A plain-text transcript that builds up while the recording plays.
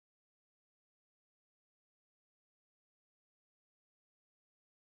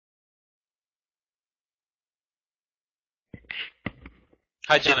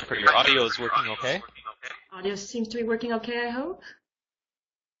Hi, Jennifer. Your audio is working okay? Audio seems to be working okay, I hope.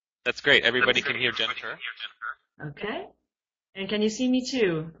 That's great. Everybody can hear Jennifer. Okay. And can you see me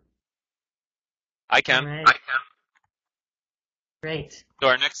too? I All can. right. Great. So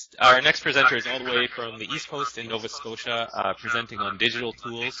our next presenter is all the way from the East Coast in Nova Scotia, presenting on digital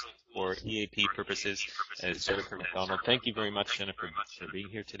tools for EAP purposes. Is Jennifer MacDonald. Thank you very much, Jennifer, for being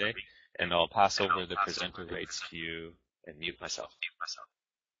here today. And I'll pass over the presenter rights to you and mute myself.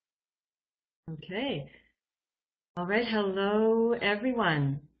 Okay. All right. Hello,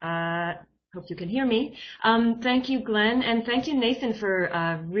 everyone. Hope you can hear me. Thank you, Glenn, and thank you, Nathan, for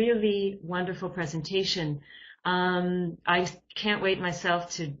a really wonderful presentation. I can't wait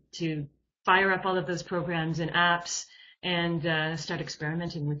myself to fire up all of those programs and apps and start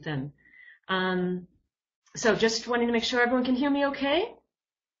experimenting with them. So just wanting to make sure everyone can hear me okay?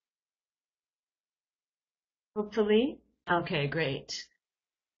 Hopefully. Okay, great.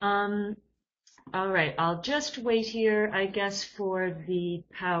 All right, I'll just wait here, I guess, for the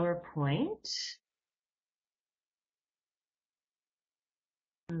PowerPoint.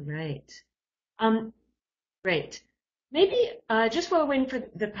 All right. Great. Maybe just while we're waiting for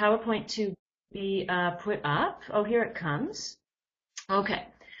the PowerPoint to be put up. Oh, here it comes. Okay.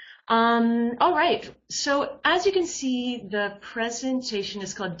 All right. So as you can see, the presentation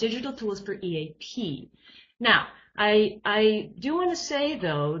is called Digital Tools for EAP. Now, I do want to say,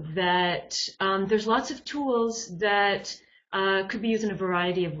 though, that there's lots of tools that could be used in a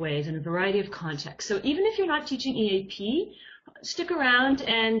variety of ways, in a variety of contexts. So even if you're not teaching EAP, stick around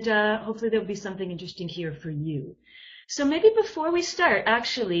and hopefully there'll be something interesting here for you. So maybe before we start,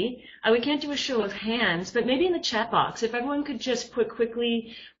 actually, we can't do a show of hands, but maybe in the chat box, if everyone could just put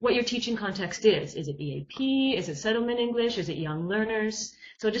quickly what your teaching context is. Is it EAP? Is it settlement English? Is it young learners?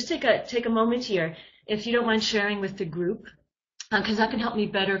 So just take a moment here, if you don't mind sharing with the group, because that can help me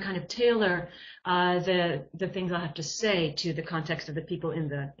better kind of tailor the things I'll have to say to the context of the people in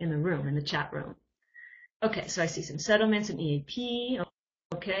the room, in the chat room. Okay, so I see some settlements and EAP.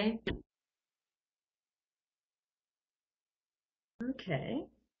 Okay. Okay.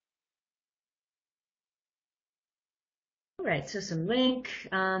 All right, so some link,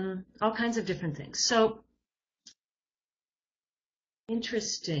 all kinds of different things. So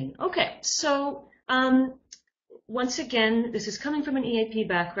interesting. Okay, so once again, this is coming from an EAP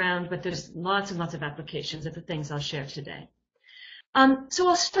background, but there's lots and lots of applications of the things I'll share today. So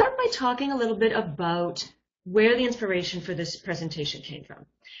I'll start by talking a little bit about where the inspiration for this presentation came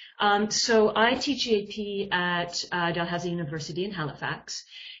from. So I teach EAP at Dalhousie University in Halifax,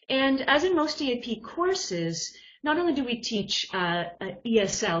 and as in most EAP courses, not only do we teach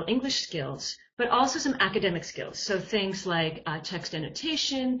ESL, English skills, but also some academic skills. So things like text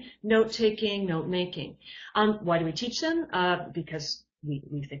annotation, note-taking, note-making. Why do we teach them? Because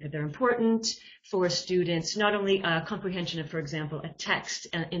we think that they're important for students, not only comprehension of, for example, a text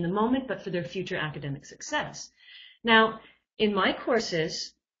in the moment, but for their future academic success. Now, in my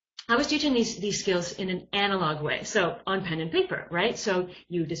courses, I was teaching these skills in an analog way, so on pen and paper, right? So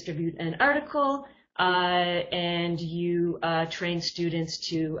you distribute an article, and you train students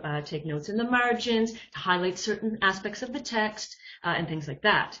to take notes in the margins, to highlight certain aspects of the text, and things like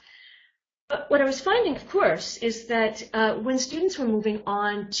that. But what I was finding, of course, is that when students were moving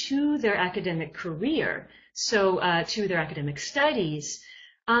on to their academic career, so to their academic studies,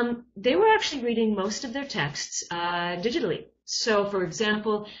 they were actually reading most of their texts digitally. So, for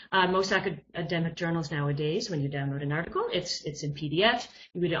example, most academic journals nowadays, when you download an article, it's in PDF.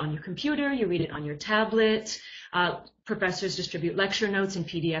 You read it on your computer, you read it on your tablet. Professors distribute lecture notes in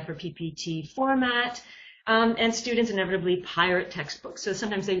PDF or PPT format, and students inevitably pirate textbooks. So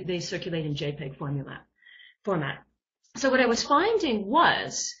sometimes they circulate in JPEG format. So what I was finding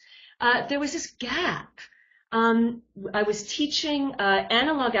was there was this gap. I was teaching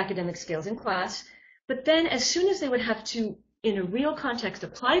analog academic skills in class, but then as soon as they would have to, in a real context,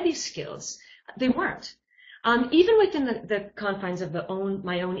 apply these skills, they weren't. Even within the confines of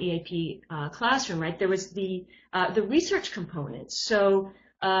my own EAP classroom, right, there was the research component. So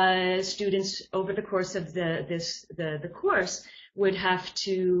students over the course of the course would have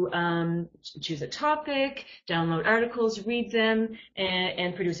to choose a topic, download articles, read them,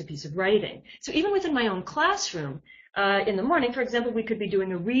 and produce a piece of writing. So even within my own classroom, in the morning, for example, we could be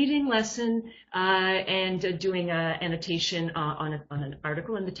doing a reading lesson and doing an annotation on an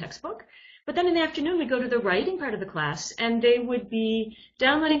article in the textbook. But then in the afternoon, we go to the writing part of the class, and they would be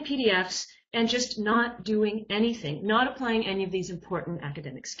downloading PDFs and just not doing anything, not applying any of these important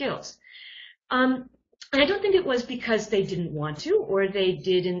academic skills. And I don't think it was because they didn't want to or they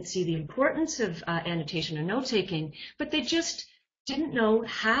didn't see the importance of annotation or note-taking, but they just didn't know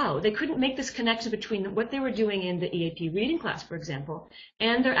how. They couldn't make this connection between what they were doing in the EAP reading class, for example,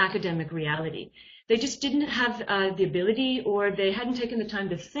 and their academic reality. They just didn't have the ability, or they hadn't taken the time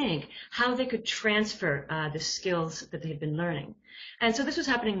to think how they could transfer the skills that they had been learning. And so this was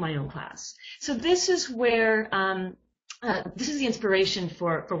happening in my own class. So this is where, this is the inspiration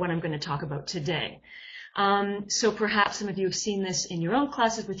for what I'm going to talk about today. So perhaps some of you have seen this in your own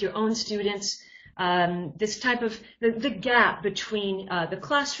classes with your own students, this type of, the gap between the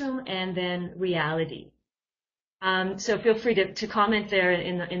classroom and then reality. So feel free to comment there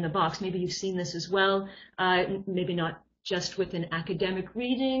in the box. Maybe you've seen this as well, maybe not just with an academic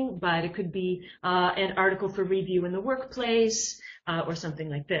reading, but it could be an article for review in the workplace, or something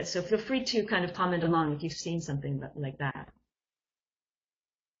like this. So feel free to kind of comment along if you've seen something like that.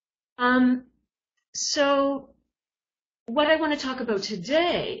 So what I want to talk about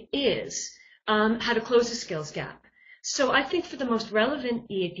today is how to close the skills gap. So I think for the most relevant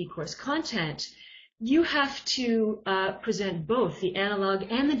EAP course content, you have to present both the analog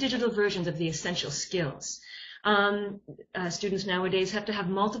and the digital versions of the essential skills. Students nowadays have to have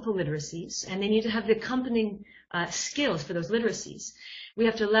multiple literacies, and they need to have the accompanying skills for those literacies. We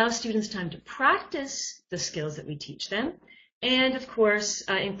have to allow students time to practice the skills that we teach them, and of course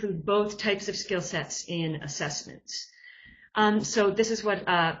include both types of skill sets in assessments. So this is what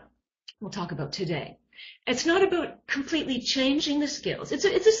we'll talk about today. It's not about completely changing the skills. It's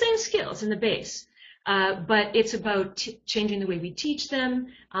the same skills in the base. But it's about changing the way we teach them,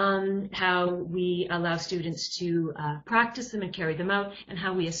 how we allow students to practice them and carry them out, and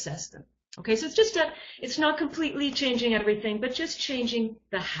how we assess them. Okay, so it's not completely changing everything, but just changing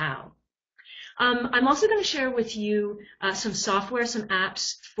the how. I'm also going to share with you some software, some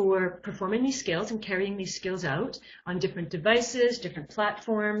apps for performing these skills and carrying these skills out on different devices, different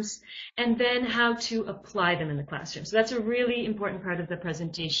platforms, and then how to apply them in the classroom. So that's a really important part of the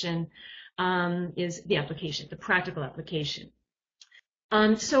presentation. Is the application, the practical application.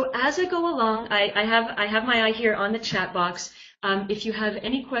 So as I go along, I have my eye here on the chat box. If you have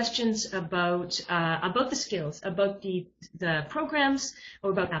any questions about the skills, about the programs,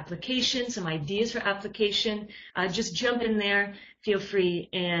 or about application, some ideas for application, just jump in there. Feel free,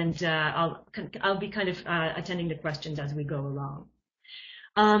 and I'll be kind of attending to questions as we go along.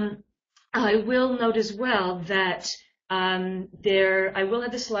 I will note as well that I will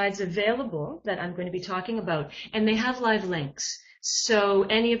have the slides available that I'm going to be talking about, and they have live links. So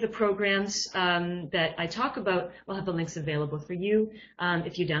any of the programs that I talk about will have the links available for you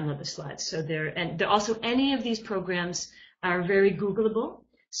if you download the slides. So and also any of these programs are very Googleable.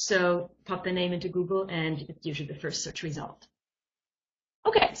 So pop the name into Google, and it's usually the first search result.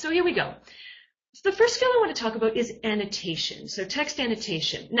 Okay, so here we go. So the first skill I want to talk about is annotation, so text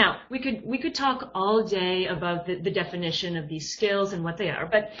annotation. Now, we could talk all day about the definition of these skills and what they are,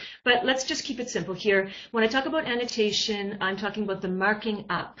 but let's just keep it simple here. When I talk about annotation, I'm talking about the marking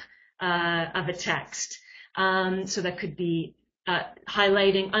up of a text. So that could be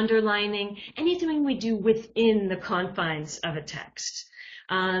highlighting, underlining, anything we do within the confines of a text.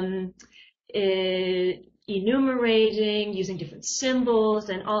 Enumerating, using different symbols,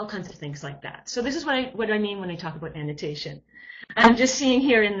 and all kinds of things like that. So this is what I mean when I talk about annotation. I'm just seeing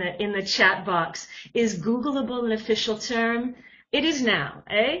here in the chat box, is Googleable an official term? It is now,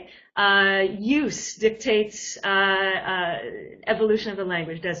 eh? Use dictates evolution of the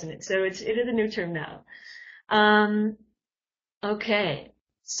language, doesn't it? So it is a new term now. Okay,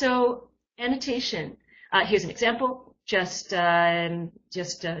 so annotation. Here's an example. Just to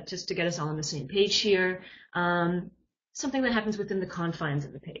get us all on the same page here, something that happens within the confines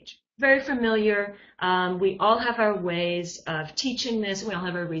of the page. Very familiar. We all have our ways of teaching this, and we all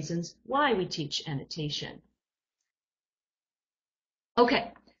have our reasons why we teach annotation.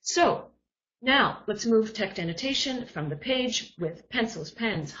 Okay, so now let's move text annotation from the page with pencils,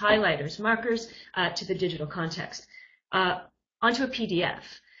 pens, highlighters, markers to the digital context, onto a PDF.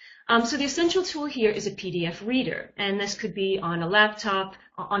 So the essential tool here is a PDF reader, and this could be on a laptop,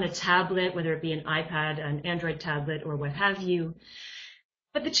 on a tablet, whether it be an iPad, an Android tablet, or what have you.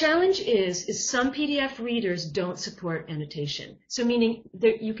 But the challenge is some PDF readers don't support annotation. So meaning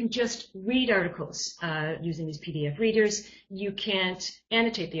that you can just read articles using these PDF readers. You can't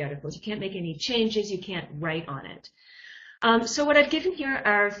annotate the articles. You can't make any changes. You can't write on it. So what I've given here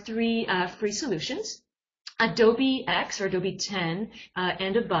are three free solutions. Adobe X or Adobe 10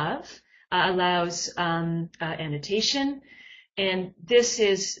 and above allows annotation, and this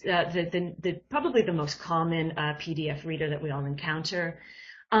is probably the most common PDF reader that we all encounter.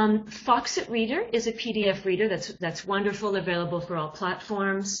 Foxit Reader is a PDF reader that's wonderful, available for all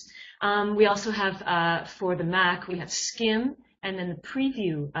platforms. We also have for the Mac, we have Skim and then the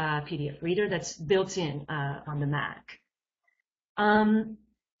preview PDF reader that's built in on the Mac.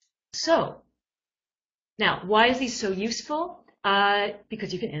 So now, why is these so useful?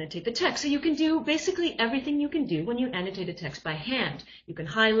 Because you can annotate the text. So you can do basically everything you can do when you annotate a text by hand. You can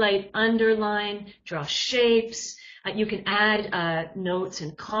highlight, underline, draw shapes. You can add notes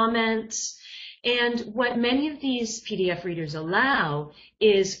and comments. And what many of these PDF readers allow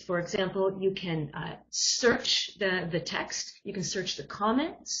is, for example, you can search the text. You can search the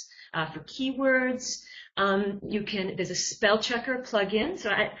comments for keywords. There's a spell checker plugin.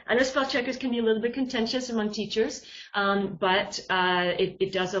 So I know spell checkers can be a little bit contentious among teachers, but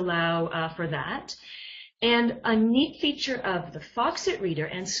it does allow for that. And a neat feature of the Foxit Reader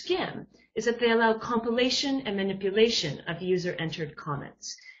and Skim is that they allow compilation and manipulation of user-entered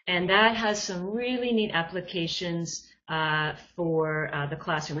comments. And that has some really neat applications for the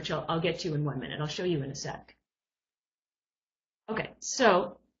classroom, which I'll get to in 1 minute. I'll show you in a sec. Okay,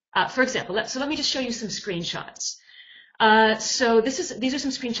 so for example, let me just show you some screenshots. So these are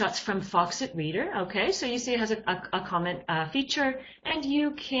some screenshots from Foxit Reader. Okay, so you see it has a comment feature, and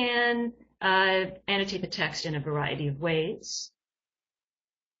you can annotate the text in a variety of ways.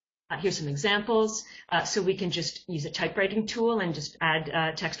 Here's some examples. So we can just use a typewriting tool and just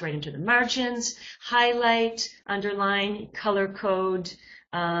add text right into the margins, highlight, underline, color code,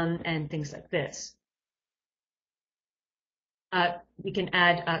 and things like this. We can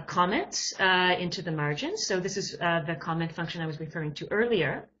add comments into the margins. So this is the comment function I was referring to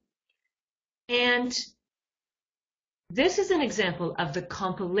earlier. And this is an example of the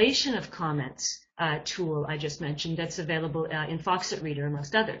compilation of comments tool I just mentioned that's available in Foxit Reader,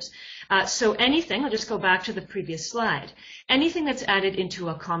 amongst others. So anything, I'll just go back to the previous slide, anything that's added into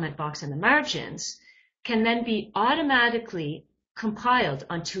a comment box in the margins can then be automatically compiled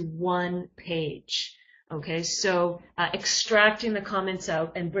onto one page. Okay, so extracting the comments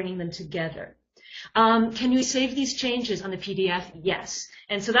out and bringing them together. Can you save these changes on the PDF? Yes.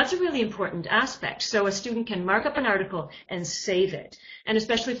 And so that's a really important aspect. So a student can mark up an article and save it. And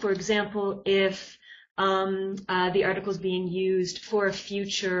especially, for example, if the article is being used for a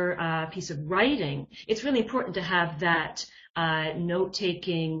future piece of writing, it's really important to have that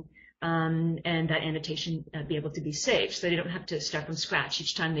note-taking and that annotation be able to be saved, so they don't have to start from scratch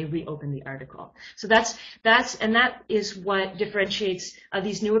each time they reopen the article. So that is what differentiates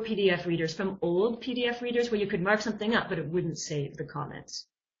these newer PDF readers from old PDF readers, where you could mark something up but it wouldn't save the comments.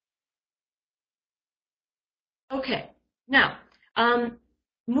 Okay, now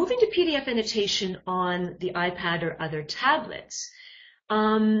moving to PDF annotation on the iPad or other tablets.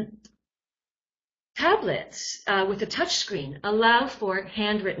 Tablets with a touch screen allow for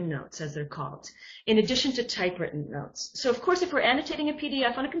handwritten notes, as they're called, in addition to typewritten notes. So, of course, if we're annotating a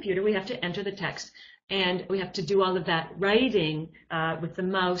PDF on a computer, we have to enter the text, and we have to do all of that writing with the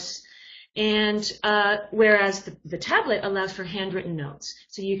mouse. And whereas the tablet allows for handwritten notes,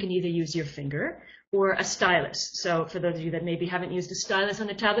 so you can either use your finger or a stylus. So for those of you that maybe haven't used a stylus on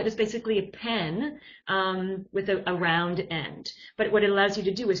a tablet, it's basically a pen with a round end. But what it allows you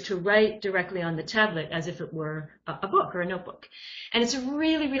to do is to write directly on the tablet as if it were a book or a notebook. And it's a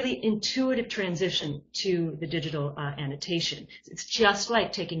really, really intuitive transition to the digital annotation. It's just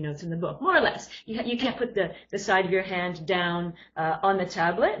like taking notes in the book, more or less. You can't put the side of your hand down on the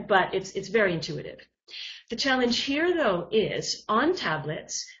tablet, but it's very intuitive. The challenge here, though, is on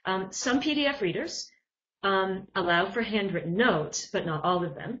tablets, some PDF readers allow for handwritten notes, but not all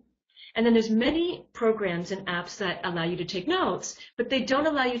of them. And then there's many programs and apps that allow you to take notes, but they don't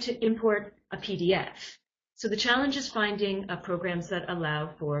allow you to import a PDF. So the challenge is finding programs that allow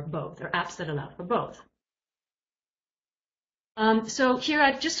for both, or apps that allow for both. So here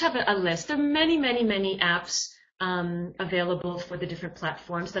I just have a list. There are many, many, many apps available for the different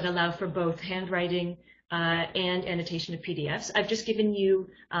platforms that allow for both handwriting and annotation of PDFs. I've just given you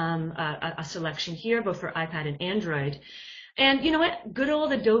a selection here, both for iPad and Android. And you know what? Good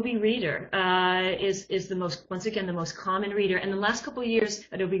old Adobe Reader is once again, the most common reader. And the last couple of years,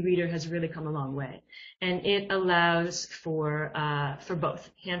 Adobe Reader has really come a long way. And it allows for both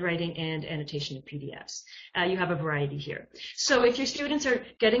handwriting and annotation of PDFs. You have a variety here. So if your students are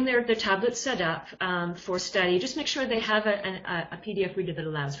getting their tablets set up for study, just make sure they have a PDF reader that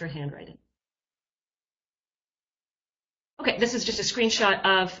allows for handwriting. Okay, this is just a screenshot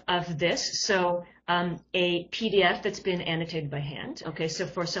of this. So a PDF that's been annotated by hand. Okay, so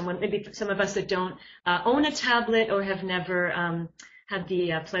for someone, maybe some of us that don't own a tablet or have never had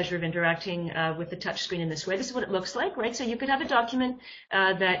the pleasure of interacting with the touch screen in this way, this is what it looks like, right? So you could have a document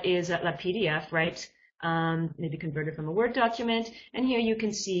that is a PDF, right? Maybe converted from a Word document, and here you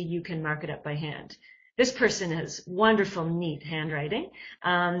can see you can mark it up by hand. this person has wonderful, neat handwriting,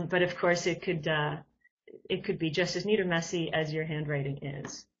 but of course it could be just as neat or messy as your handwriting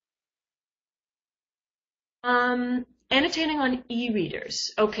is. Annotating on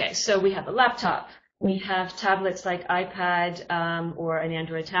e-readers. Okay, so we have a laptop, we have tablets like iPad or an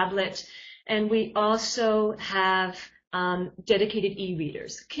Android tablet, and we also have dedicated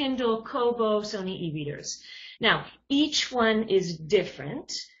e-readers, Kindle, Kobo, Sony e-readers. Now, each one is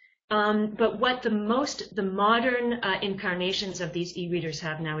different, but what the modern incarnations of these e-readers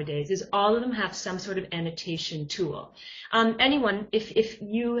have nowadays is all of them have some sort of annotation tool. Anyone, if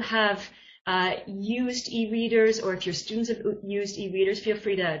you have used e-readers, or if your students have used e-readers, feel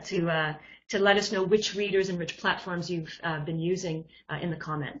free to let us know which readers and which platforms you've been using in the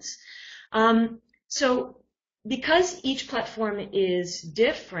comments. So because each platform is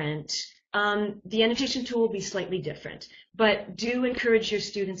different, the annotation tool will be slightly different, but do encourage your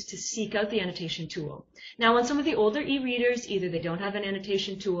students to seek out the annotation tool. Now, on some of the older e-readers, either they don't have an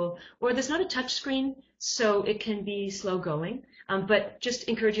annotation tool, or there's not a touch screen, so it can be slow going, but just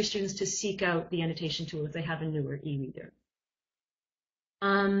encourage your students to seek out the annotation tool if they have a newer e-reader.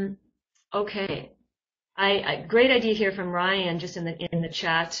 Okay, great idea here from Ryan, just in the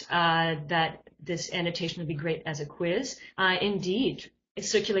chat, that this annotation would be great as a quiz. Indeed.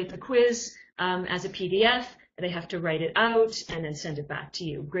 Circulate the quiz as a PDF. They have to write it out and then send it back to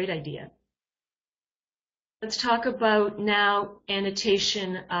you. Great idea. Let's talk about now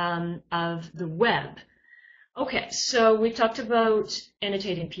annotation of the web. Okay, so we talked about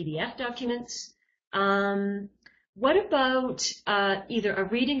annotating PDF documents. What about either a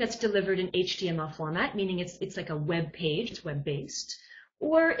reading that's delivered in HTML format, meaning it's like a web page, it's web-based,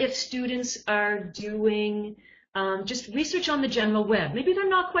 or if students are doing just research on the general web. Maybe they're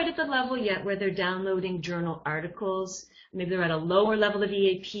not quite at the level yet where they're downloading journal articles. Maybe they're at a lower level of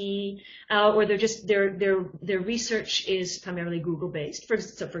EAP, or they're just their research is primarily Google-based.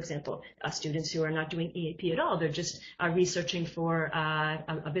 So, for example, students who are not doing EAP at all, they're just researching for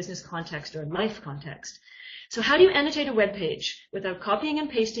a business context or life context. So, how do you annotate a web page without copying and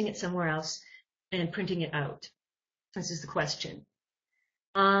pasting it somewhere else and printing it out? This is the question.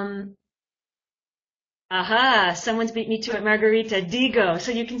 Aha, someone's beat me to it, Margarita. Digo.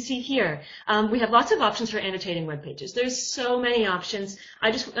 So you can see here, we have lots of options for annotating web pages. There's so many options.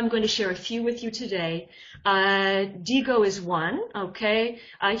 I'm going to share a few with you today. Digo is one, okay.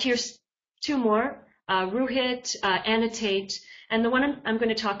 Here's two more, Ruhit, Annotate, and the one I'm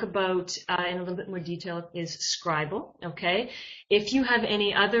going to talk about in a little bit more detail is Scribble, okay. If you have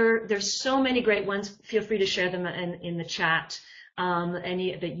any other, there's so many great ones, feel free to share them in the chat.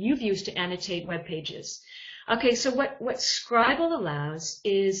 Any that you've used to annotate web pages. Okay, so what Scribble allows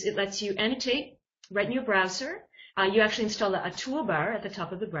is it lets you annotate right in your browser. You actually install a toolbar at the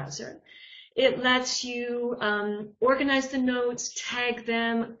top of the browser. It lets you organize the notes, tag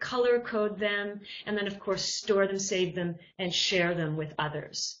them, color code them, and then of course store them, save them, and share them with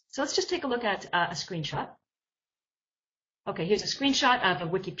others. So let's just take a look at a screenshot. Okay, here's a screenshot of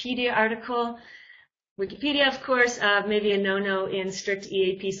a Wikipedia article. Wikipedia, of course, maybe a no-no in strict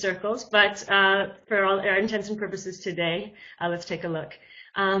EAP circles, but for all our intents and purposes today, let's take a look.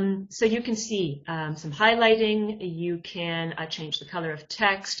 So you can see some highlighting. You can change the color of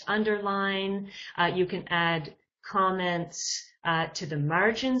text, underline. You can add comments to the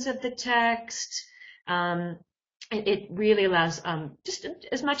margins of the text. It really allows just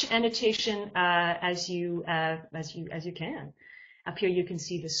as much annotation as you can. Up here, you can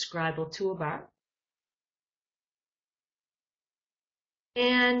see the Scribble toolbar.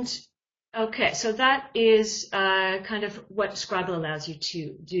 And okay, so that is kind of what Scribble allows you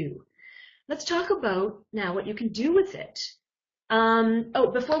to do. Let's talk about now what you can do with it.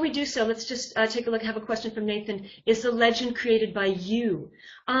 Before we do so, let's just take a look. I have a question from Nathan. Is the legend created by you?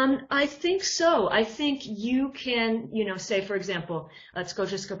 I think so. I think you can, say, for example, let's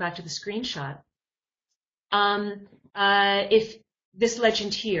just go back to the screenshot. If this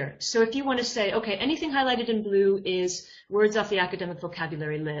legend here. So if you want to say, okay, anything highlighted in blue is words off the academic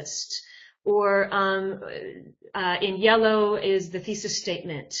vocabulary list, or in yellow is the thesis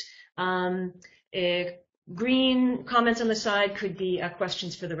statement. Green comments on the side could be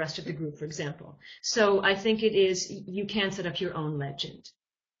questions for the rest of the group, for example. So I think you can set up your own legend.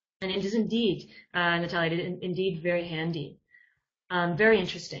 And it is indeed, Natalia, it is indeed very handy. Very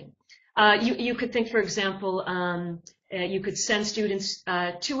interesting. You could think, for example, you could send students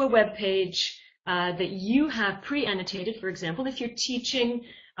to a web page that you have pre-annotated. For example, if you're teaching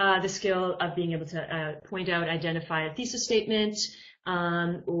the skill of being able to point out, identify a thesis statement,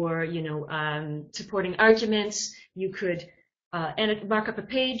 or supporting arguments, you could mark up a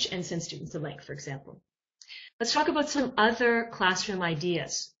page and send students a link, for example. let's talk about some other classroom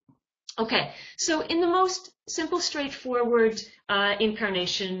ideas. Okay, so in the most simple, straightforward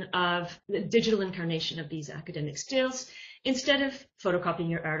incarnation of the digital incarnation of these academic skills, instead of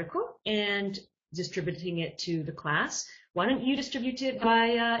photocopying your article and distributing it to the class, why don't you distribute it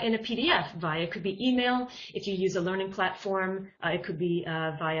via in a PDF? Via it could be email. If you use a learning platform, it could be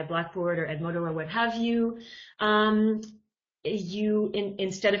via Blackboard or Edmodo or what have you.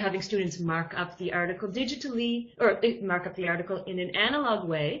 Instead of having students mark up the article digitally, or mark up the article in an analog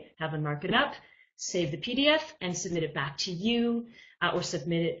way, have them mark it up, save the PDF, and submit it back to you, or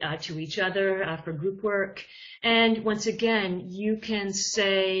submit it to each other for group work. And once again, you can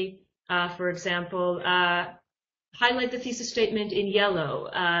say, for example, highlight the thesis statement in yellow,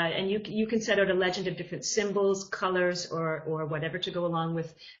 and you can set out a legend of different symbols, colors, or whatever to go along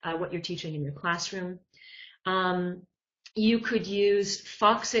with what you're teaching in your classroom. You could use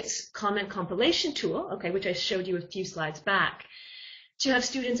Foxit's comment compilation tool, okay, which I showed you a few slides back, to have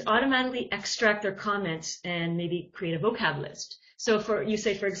students automatically extract their comments and maybe create a vocab list. So you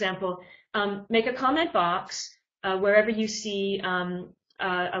say, for example, make a comment box wherever you see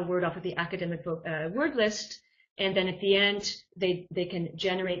a word off of the academic word list, and then at the end they can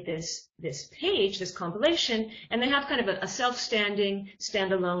generate this page, this compilation, and they have kind of a self-standing,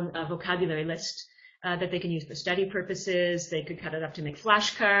 standalone vocabulary list that they can use for study purposes. They could cut it up to make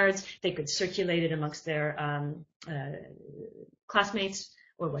flashcards. They could circulate it amongst their classmates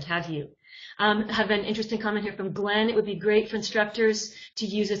or what have you. Have an interesting comment here from Glenn. It would be great for instructors to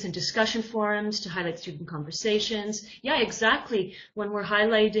use this in discussion forums to highlight student conversations. Yeah, exactly. When we're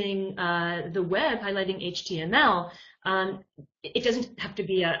highlighting the web, highlighting HTML, it doesn't have to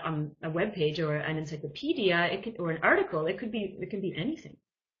be a web page or an encyclopedia, or an article. It can be anything.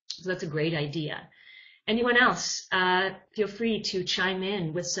 So that's a great idea. Anyone else? Feel free to chime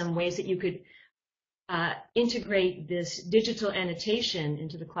in with some ways that you could integrate this digital annotation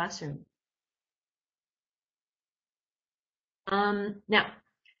into the classroom. Now,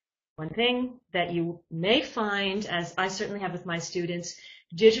 one thing that you may find, as I certainly have with my students,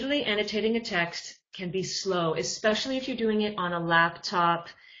 digitally annotating a text can be slow, especially if you're doing it on a laptop.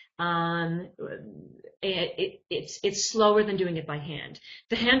 It's slower than doing it by hand.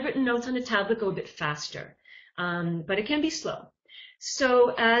 The handwritten notes on the tablet go a bit faster, but it can be slow.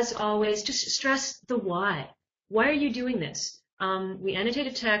 So as always, just stress the why. Why are you doing this? We annotate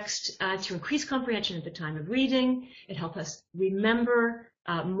a text to increase comprehension at the time of reading. It helps us remember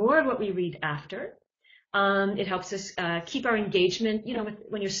more of what we read after. It helps us keep our engagement. You know,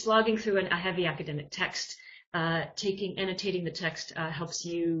 when you're slogging through a heavy academic text, annotating the text helps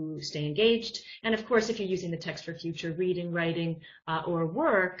you stay engaged. And of course, if you're using the text for future reading, writing, or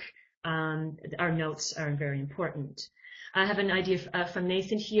work, our notes are very important. I have an idea from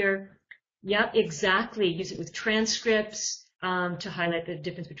Nathan here. Yeah, exactly. Use it with transcripts to highlight the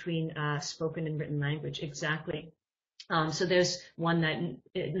difference between spoken and written language. Exactly. So there's one that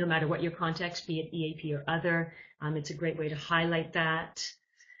no matter what your context, be it EAP or other, it's a great way to highlight that.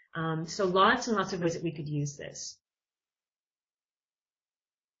 So lots and lots of ways that we could use this.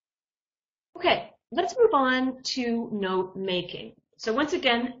 Okay, let's move on to note making. So once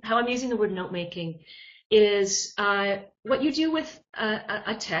again, how I'm using the word note making is what you do with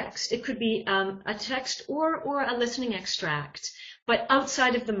a text. It could be a text or a listening extract, but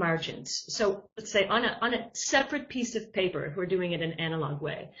outside of the margins. So let's say on a separate piece of paper, if we're doing it in an analog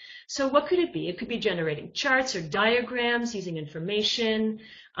way. So what could it be? It could be generating charts or diagrams, using information,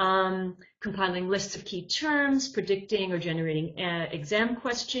 compiling lists of key terms, predicting or generating exam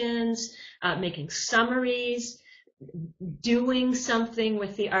questions, making summaries, doing something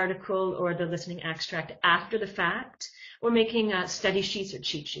with the article or the listening extract after the fact, or making study sheets or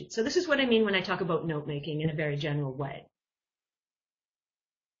cheat sheets. So this is what I mean when I talk about note making in a very general way.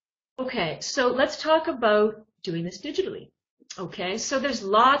 Okay, so let's talk about doing this digitally. Okay, so there's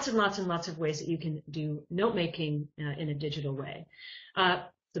lots and lots and lots of ways that you can do note making in a digital way.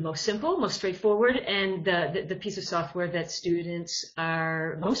 The most simple, most straightforward, and the piece of software that students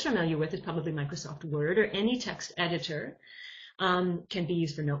are most familiar with is probably Microsoft Word or any text editor can be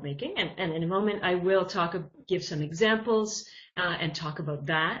used for note making. And in a moment, I will give some examples and talk about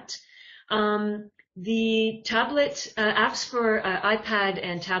that. The tablet apps for iPad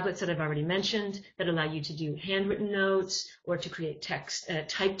and tablets that I've already mentioned that allow you to do handwritten notes or to create text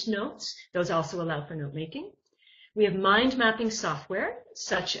typed notes, those also allow for note making. We have mind mapping software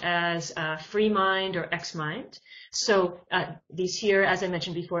such as FreeMind or XMind. So these here, as I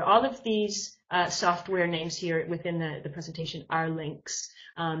mentioned before, all of these software names here within the presentation are links.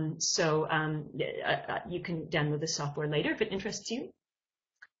 So you can download the software later if it interests you.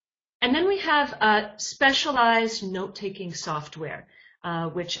 And then we have specialized note-taking software,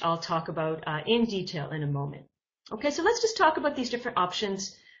 which I'll talk about in detail in a moment. Okay, so let's just talk about these different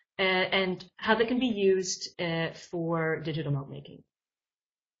options and how they can be used for digital note-making.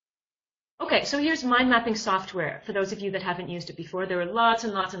 Okay, so here's mind mapping software. For those of you that haven't used it before, there are lots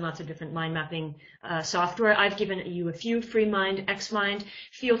and lots and lots of different mind mapping software. I've given you a few: FreeMind, XMind.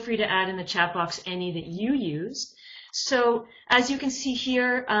 Feel free to add in the chat box any that you use. So as you can see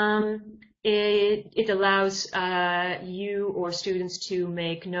here, it allows you or students to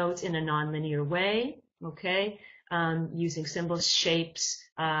make notes in a nonlinear way, okay, using symbols, shapes,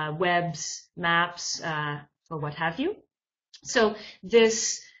 webs, maps, or what have you. So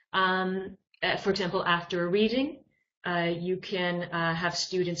this for example, after a reading, you can have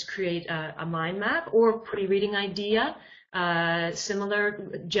students create a mind map or pre-reading idea, similar,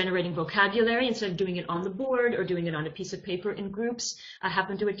 generating vocabulary. Instead of doing it on the board or doing it on a piece of paper in groups, have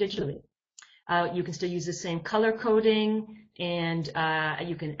them do it digitally. You can still use the same color coding, and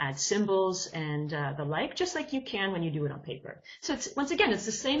you can add symbols and the like, just like you can when you do it on paper. So it's, once again, it's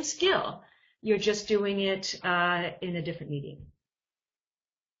the same skill. You're just doing it in a different medium.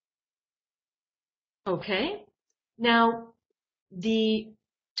 Okay, now the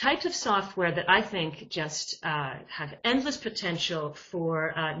types of software that I think just have endless potential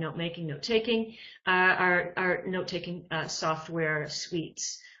for note-making, note-taking are note-taking software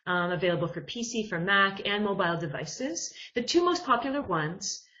suites available for PC, for Mac, and mobile devices. The two most popular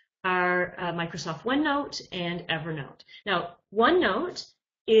ones are Microsoft OneNote and Evernote. Now, OneNote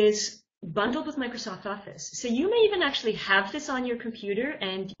is bundled with Microsoft Office. So you may even actually have this on your computer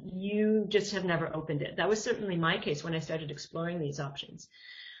and you just have never opened it. That was certainly my case when I started exploring these options.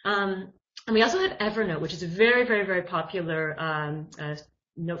 And we also have Evernote, which is a very, very, very popular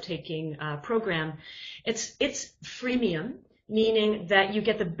note-taking program. It's freemium, meaning that you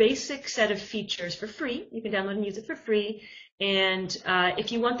get the basic set of features for free. You can download and use it for free. And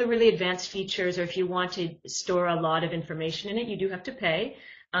if you want the really advanced features, or if you want to store a lot of information in it, you do have to pay.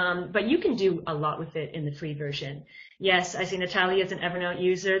 But you can do a lot with it in the free version. Yes, I see Natalia is an Evernote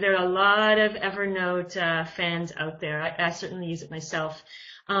user. There are a lot of Evernote fans out there. I certainly use it myself.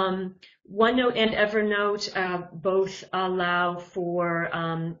 OneNote and Evernote both allow for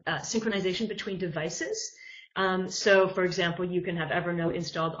synchronization between devices. So, for example, you can have Evernote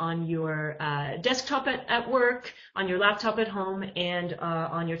installed on your desktop at work, on your laptop at home, and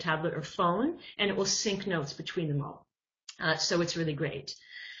on your tablet or phone, and it will sync notes between them all. So it's really great.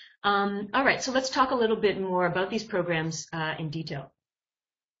 All right, so let's talk a little bit more about these programs in detail.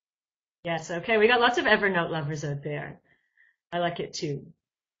 Yes, okay, we got lots of Evernote lovers out there. I like it too.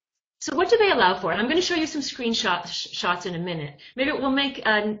 So what do they allow for? I'm going to show you some screenshots in a minute. Maybe we'll make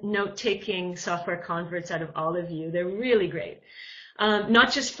note-taking software converts out of all of you. They're really great.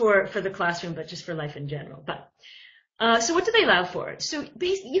 Not just for the classroom, but just for life in general. But so what do they allow for? So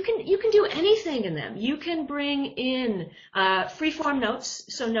you can do anything in them. You can bring in free-form notes,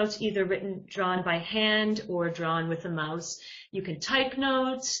 so notes either drawn by hand or drawn with a mouse. You can type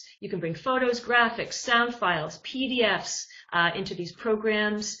notes. You can bring photos, graphics, sound files, PDFs into these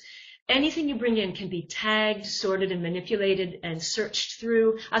programs. Anything you bring in can be tagged, sorted, and manipulated and searched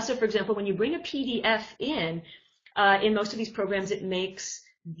through. So, for example, when you bring a PDF in most of these programs, it makes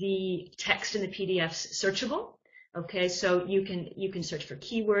the text in the PDFs searchable. Okay, so you can search for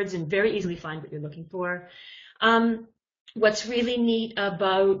keywords and very easily find what you're looking for. What's really neat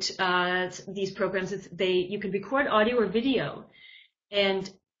about these programs is you can record audio or video and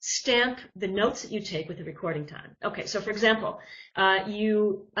stamp the notes that you take with the recording time. Okay, so for example,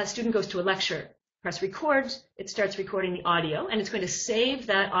 a student goes to a lecture, press record, it starts recording the audio, and it's going to save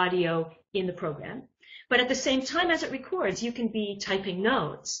that audio in the program. But at the same time as it records, you can be typing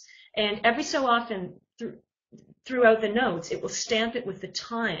notes, and every so often throughout the notes, it will stamp it with the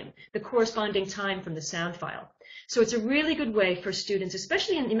time, the corresponding time from the sound file. So it's a really good way for students,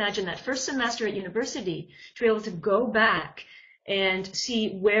 especially imagine that first semester at university, to be able to go back and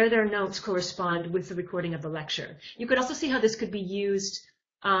see where their notes correspond with the recording of the lecture. You could also see how this could be used,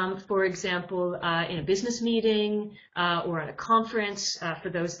 for example, in a business meeting or at a conference for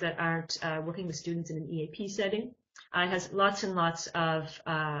those that aren't working with students in an EAP setting. It has lots and lots of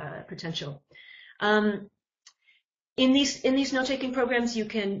potential. In these note-taking programs, you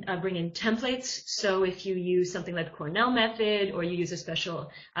can bring in templates. So if you use something like the Cornell method, or you use a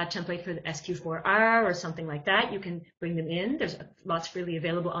special template for the SQ4R or something like that, you can bring them in. There's lots freely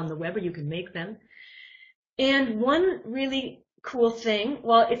available on the web, or you can make them. And one really cool thing,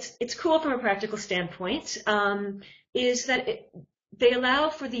 well, it's cool from a practical standpoint, is that they allow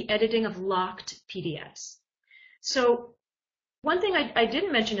for the editing of locked PDFs. So One thing I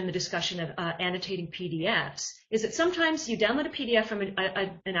didn't mention in the discussion of annotating PDFs is that sometimes you download a PDF from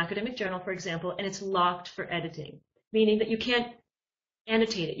an academic journal, for example, and it's locked for editing, meaning that you can't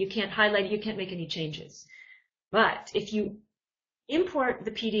annotate it, you can't highlight it, you can't make any changes. But if you import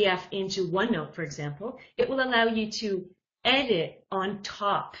the PDF into OneNote, for example, it will allow you to edit on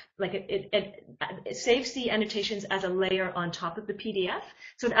top, like it saves the annotations as a layer on top of the PDF,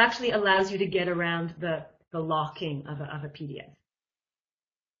 so it actually allows you to get around the locking of a PDF.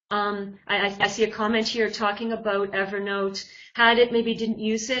 I see a comment here talking about Evernote, had it, maybe didn't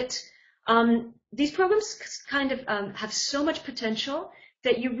use it. These programs kind of have so much potential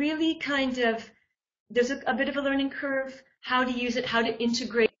that you really kind of, there's a bit of a learning curve, how to use it, how to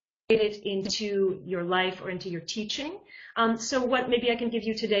integrate it into your life or into your teaching. So what maybe I can give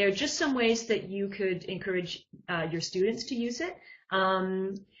you today are just some ways that you could encourage your students to use it.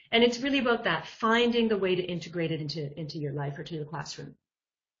 And it's really about that, finding the way to integrate it into your life or to your classroom.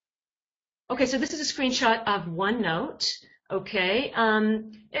 Okay, so this is a screenshot of OneNote. Okay,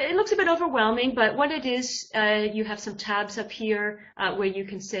 it looks a bit overwhelming, but what it is, you have some tabs up here where you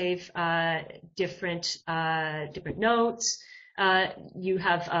can save different notes. You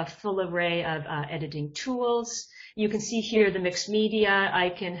have a full array of editing tools. You can see here the mixed media. I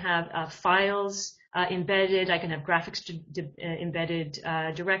can have files embedded. I can have graphics embedded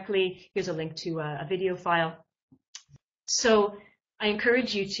directly. Here's a link to a video file. So I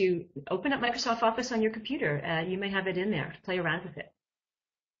encourage you to open up Microsoft Office on your computer. You may have it in there. Play around with it.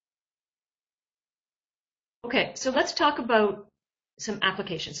 Okay, so let's talk about some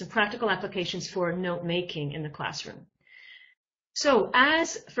applications, some practical applications for note making in the classroom. So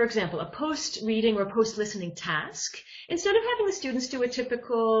as, for example, a post-reading or post-listening task, instead of having the students do a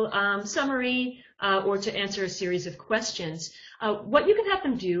typical summary or to answer a series of questions, what you can have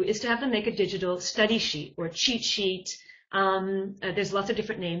them do is to have them make a digital study sheet or cheat sheet. There's lots of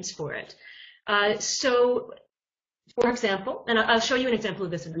different names for it. So, for example, and I'll show you an example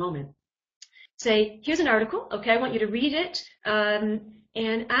of this in a moment. Say, here's an article, okay, I want you to read it,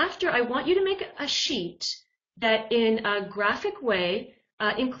 and after I want you to make a sheet that in a graphic way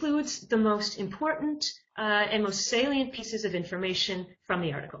includes the most important and most salient pieces of information from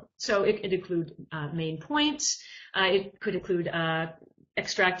the article. So it could include main points, it could include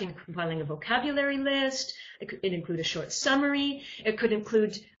extracting and compiling a vocabulary list, it could include a short summary, it could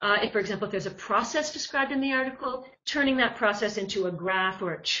include, if, for example, if there's a process described in the article, turning that process into a graph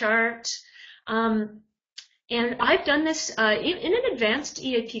or a chart. And I've done this in an advanced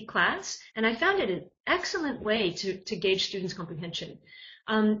EAP class, and I found it an excellent way to gauge students' comprehension.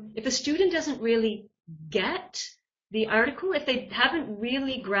 If a student doesn't really get the article, if they haven't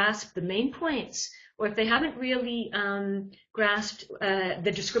really grasped the main points, or if they haven't really grasped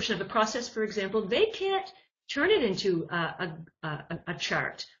the description of the process, for example, they can't turn it into a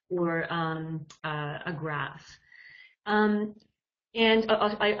chart or a graph. And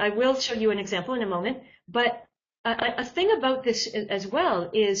I will show you an example in a moment, but a thing about this as well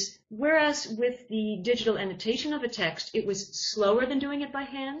is, whereas with the digital annotation of a text, it was slower than doing it by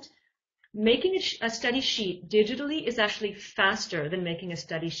hand, making a study sheet digitally is actually faster than making a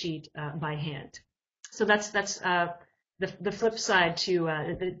study sheet by hand. So that's the flip side to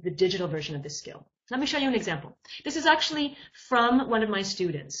the digital version of this skill. Let me show you an example. This is actually from one of my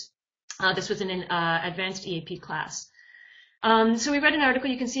students. This was in an advanced EAP class. So we read an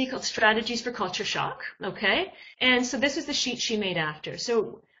article you can see called Strategies for Culture Shock, okay? And so this is the sheet she made after.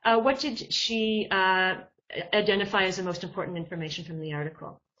 So what did she identify as the most important information from the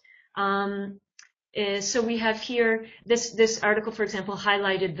article? So we have here, this article, for example,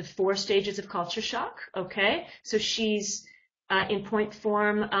 highlighted the 4 stages of culture shock, okay? So she's, in point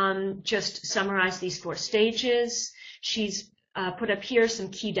form, just summarized these 4 stages. She's put up here some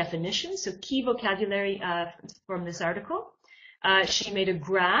key definitions, so key vocabulary from this article. She made a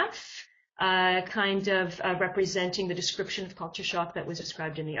graph kind of representing the description of culture shock that was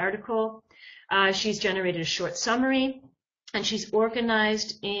described in the article. She's generated a short summary, and she's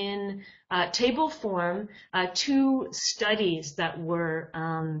organized in table form 2 studies that were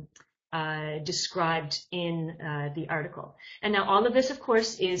described in the article. And now all of this, of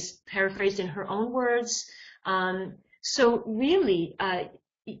course, is paraphrased in her own words. So really,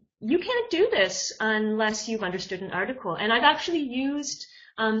 you can't do this unless you've understood an article. And I've actually used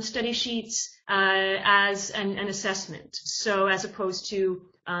study sheets as an assessment. So as opposed to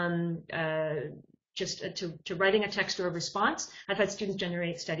just to writing a text or a response, I've had students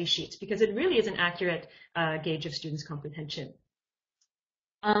generate study sheets because it really is an accurate gauge of students' comprehension.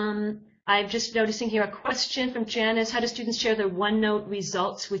 I'm just noticing here a question from Janice. How do students share their OneNote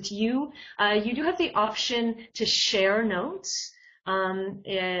results with you? You do have the option to share notes.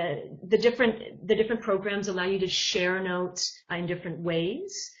 The different programs allow you to share notes in different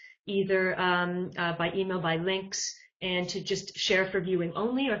ways, either by email, by links, and to just share for viewing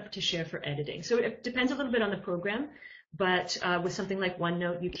only or to share for editing. So it depends a little bit on the program, but with something like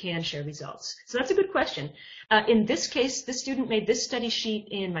OneNote, you can share results. So that's a good question. In this case, the student made this study sheet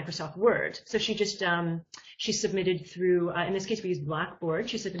in Microsoft Word. So she just, she submitted through, in this case we used Blackboard.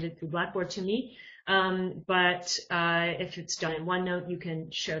 She submitted through Blackboard to me. But if it's done in OneNote, you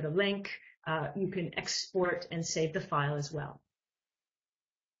can share the link. You can export and save the file as well.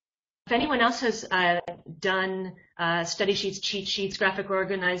 If anyone else has done study sheets, cheat sheets, graphic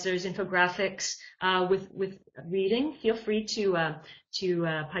organizers, infographics with reading, feel free to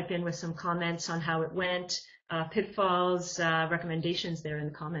pipe in with some comments on how it went, pitfalls, recommendations there in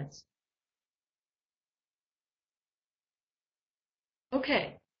the comments.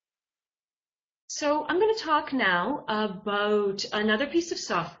 Okay. So I'm going to talk now about another piece of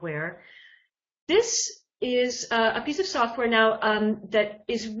software. This is a piece of software now that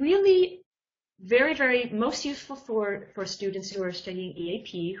is really very, very most useful for students who are studying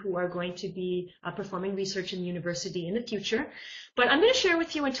EAP, who are going to be performing research in university in the future. But I'm going to share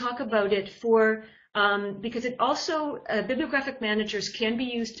with you and talk about it for because it also bibliographic managers can be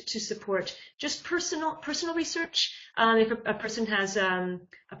used to support just personal research. If a person has a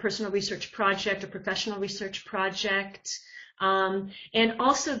personal research project, a professional research project. And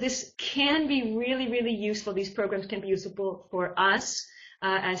also this can be really, really useful. These programs can be useful for us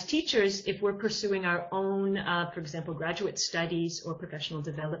as teachers if we're pursuing our own, for example, graduate studies or professional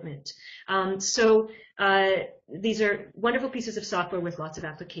development. So these are wonderful pieces of software with lots of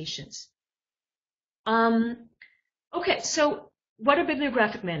applications. Okay, so what are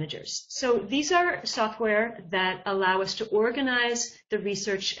bibliographic managers? So these are software that allow us to organize the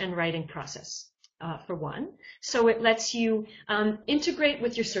research and writing process. For one. So it lets you integrate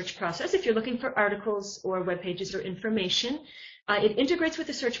with your search process. If you're looking for articles or web pages or information, it integrates with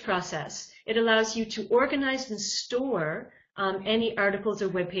the search process. It allows you to organize and store any articles or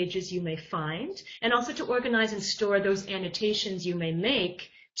web pages you may find, and also to organize and store those annotations you may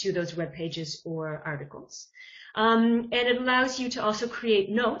make to those web pages or articles. And it allows you to also create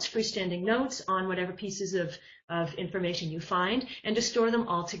notes, freestanding notes on whatever pieces of information you find, and to store them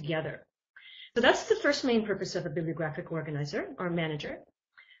all together. So that's the first main purpose of a bibliographic organizer or manager.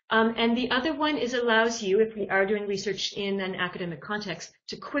 And the other one is allows you, if we are doing research in an academic context,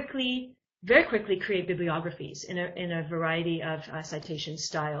 to very quickly create bibliographies in a variety of citation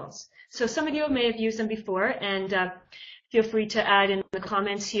styles. So some of you may have used them before, and feel free to add in the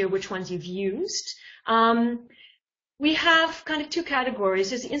comments here which ones you've used. We have kind of two categories.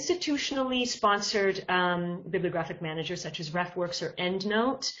 There's institutionally sponsored bibliographic managers such as RefWorks or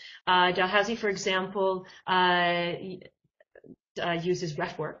EndNote. Dalhousie, for example, uses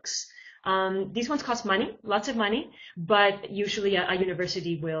RefWorks. These ones cost money, lots of money, but usually a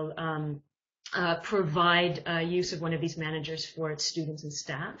university will provide use of one of these managers for its students and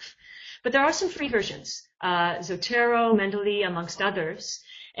staff. But there are some free versions, Zotero, Mendeley, amongst others.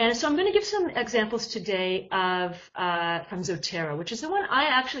 And so I'm going to give some examples today of from Zotero, which is the one I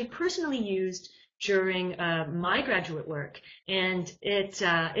actually personally used during my graduate work, and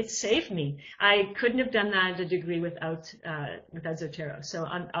it saved me. I couldn't have done that at a degree without Zotero. So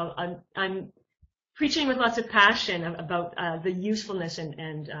I'm preaching with lots of passion about the usefulness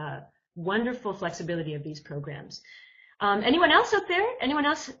and wonderful flexibility of these programs. Anyone else out there? Anyone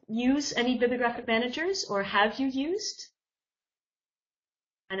else use any bibliographic managers, or have you used?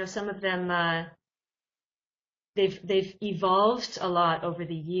 I know some of them, they've evolved a lot over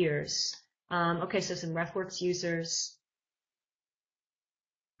the years. Okay, so some RefWorks users.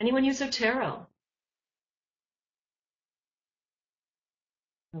 Anyone use Zotero?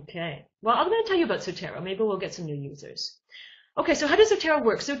 Okay, well, I'm going to tell you about Zotero. Maybe we'll get some new users. Okay, so how does Zotero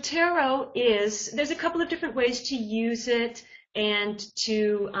work? Zotero there's a couple of different ways to use it and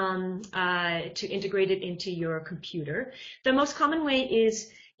to integrate it into your computer. The most common way is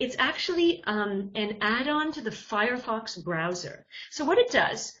it's actually an add-on to the Firefox browser. So what it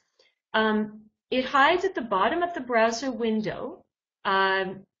does, it hides at the bottom of the browser window.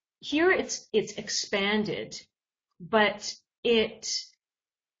 Here it's expanded, but it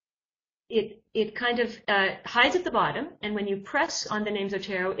kind of hides at the bottom, and when you press on the name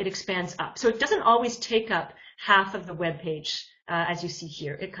Zotero, it expands up. So it doesn't always take up half of the web page, as you see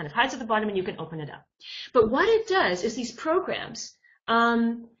here. It kind of hides at the bottom, and you can open it up. But what it does is these programs,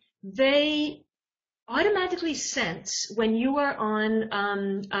 they automatically sense when you are on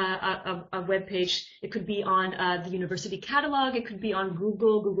a web page. It could be on the university catalog. It could be on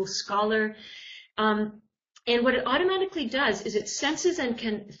Google Scholar. And what it automatically does is it senses and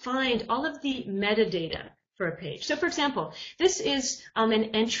can find all of the metadata for a page. So for example, this is an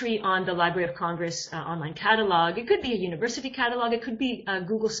entry on the Library of Congress online catalog. It could be a university catalog. It could be a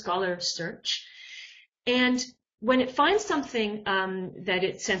Google Scholar search. And when it finds something that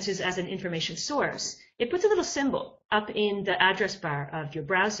it senses as an information source, it puts a little symbol up in the address bar of your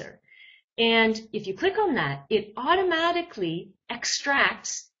browser. And if you click on that, it automatically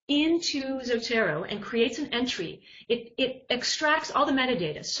extracts into Zotero and creates an entry. It extracts all the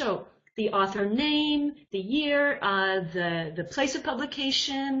metadata. So the author name, the year, the place of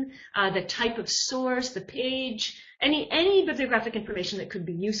publication, the type of source, the page, any bibliographic information that could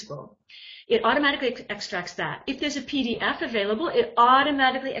be useful. It automatically extracts that. If there's a PDF available, it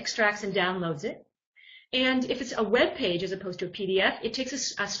automatically extracts and downloads it. And if it's a web page as opposed to a PDF, it takes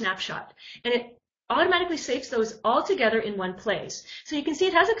a snapshot. And it automatically saves those all together in one place. So you can see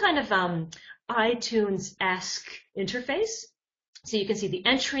it has a kind of iTunes-esque interface. So you can see the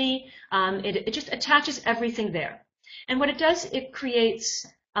entry. It just attaches everything there. And what it does, it creates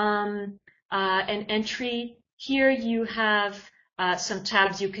an entry. Here you have some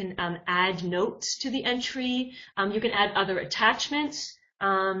tabs. You can add notes to the entry. You can add other attachments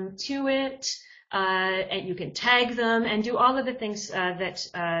to it. And you can tag them and do all of the things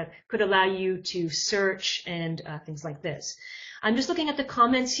that could allow you to search and things like this. I'm just looking at the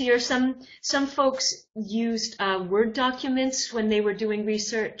comments here. Some folks used Word documents when they were doing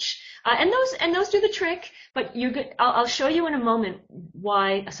research, and those do the trick. But I'll show you in a moment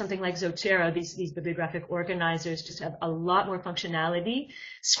why something like Zotero, these bibliographic organizers, just have a lot more functionality.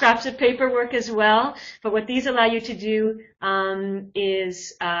 Scraps of paper work as well. But what these allow you to do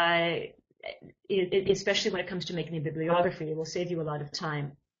is especially when it comes to making a bibliography, it will save you a lot of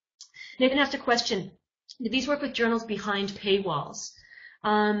time. Nathan asked a question, do these work with journals behind paywalls?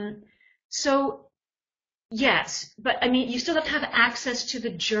 So yes, but I mean, you still have to have access to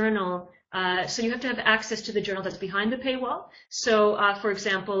the journal. So you have to have access to the journal that's behind the paywall. So for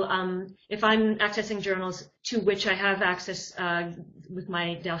example, if I'm accessing journals to which I have access with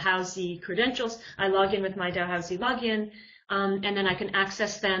my Dalhousie credentials, I log in with my Dalhousie login. And then I can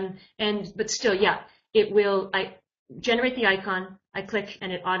access them, but still, yeah, I generate the icon, I click,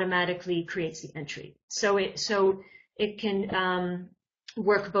 and it automatically creates the entry. So it can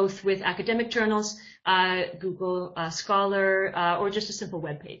work both with academic journals, Google Scholar, or just a simple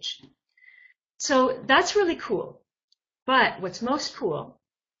web page. So that's really cool. But what's most cool,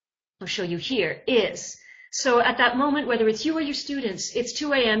 I'll show you here, is, so at that moment, whether it's you or your students, it's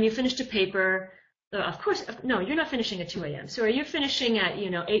 2 a.m., you finished a paper. Of course, no, you're not finishing at 2 a.m. So you're finishing at,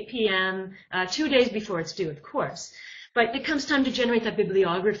 8 p.m., 2 days before it's due, of course. But it comes time to generate that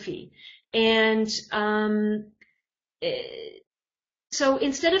bibliography. And so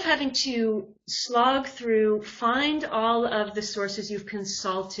instead of having to slog through, find all of the sources you've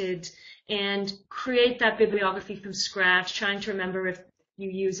consulted, and create that bibliography from scratch, trying to remember if you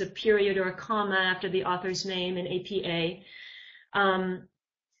use a period or a comma after the author's name in APA,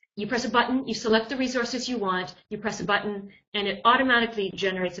 you press a button, you select the resources you want, you press a button, and it automatically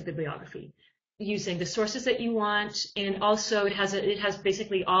generates a bibliography using the sources that you want, and also it has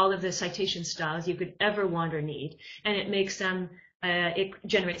basically all of the citation styles you could ever want or need, and it makes them, it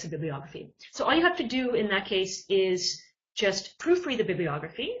generates a bibliography. So all you have to do in that case is just proofread the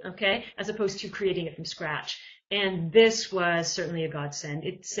bibliography, okay, as opposed to creating it from scratch. And this was certainly a godsend.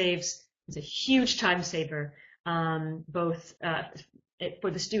 It's a huge time saver, both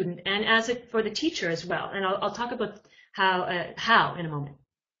for the student and for the teacher as well. And I'll talk about how in a moment.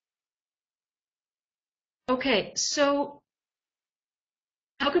 Okay, so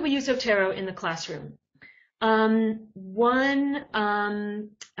how could we use Zotero in the classroom? One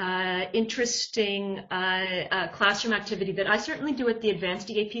interesting classroom activity that I certainly do at the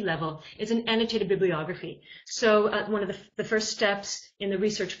advanced EAP level is an annotated bibliography. So one of the first steps in the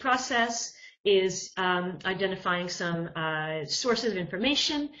research process is identifying some sources of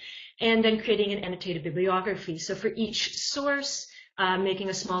information and then creating an annotated bibliography. So for each source, making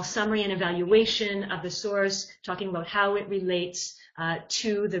a small summary and evaluation of the source, talking about how it relates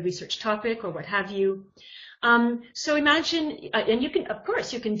to the research topic or what have you. So imagine, and you can, of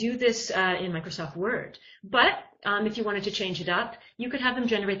course, you can do this in Microsoft Word, but if you wanted to change it up, you could have them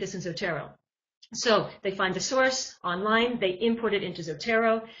generate this in Zotero. So they find the source online, they import it into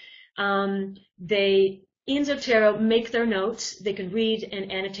Zotero. They, in Zotero, make their notes. They can read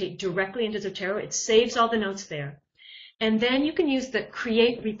and annotate directly into Zotero. It saves all the notes there. And then you can use the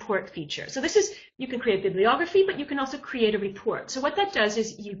create report feature. So this is, you can create bibliography, but you can also create a report. So what that does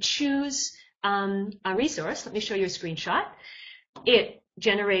is you choose a resource. Let me show you a screenshot. It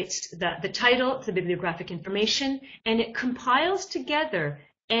generates the title, the bibliographic information, and it compiles together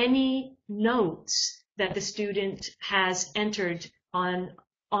any notes that the student has entered on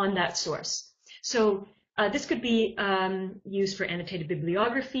that source. So this could be used for annotated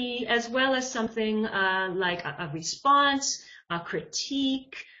bibliography, as well as something like a response, a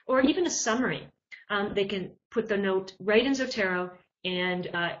critique, or even a summary. They can put the note right in Zotero and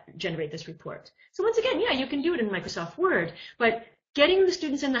generate this report. So once again, yeah, you can do it in Microsoft Word, but getting the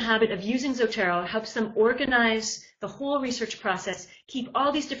students in the habit of using Zotero helps them organize the whole research process, keep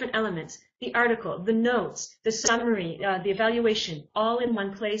all these different elements, the article, the notes, the summary, the evaluation, all in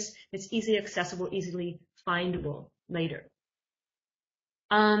one place. It's easily accessible, easily findable later.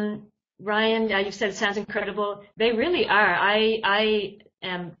 Ryan, you've said it sounds incredible. They really are. I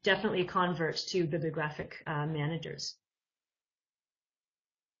am definitely a convert to bibliographic managers.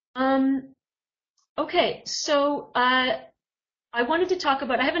 Okay, so I wanted to talk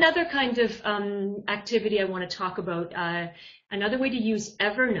about, I have another kind of activity I want to talk about, another way to use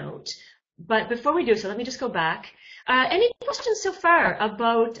Evernote. But before we do so, let me just go back. Any questions so far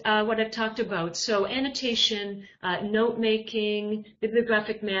about what I've talked about? So annotation, note making,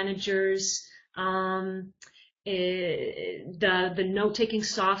 bibliographic managers, the note-taking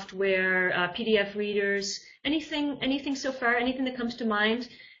software, PDF readers, anything so far, anything that comes to mind?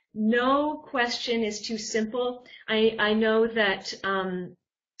 No question is too simple. I know that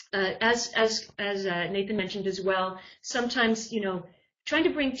as Nathan mentioned as well, sometimes, you know, trying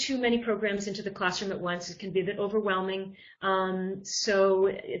to bring too many programs into the classroom at once, it can be a bit overwhelming. So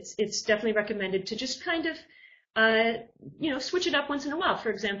it's definitely recommended to just kind of, you know, switch it up once in a while. For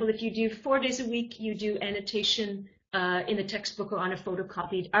example, if you do 4 days a week, you do annotation in a textbook or on a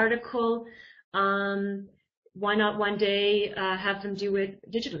photocopied article. Why not one day have them do it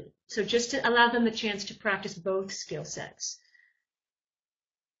digitally? So just to allow them the chance to practice both skill sets.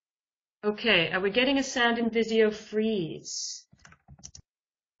 Okay, are we getting a sound and video freeze?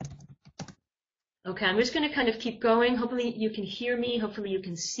 Okay, I'm just going to kind of keep going. Hopefully you can hear me. Hopefully you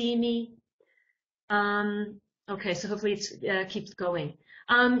can see me. Okay, so hopefully it keeps going.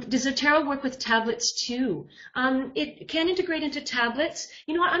 Does Zotero work with tablets too? It can integrate into tablets.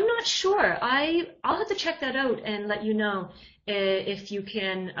 You know what? I'm not sure. I'll have to check that out and let you know if you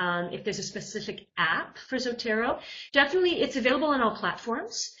can, if there's a specific app for Zotero. Definitely, it's available on all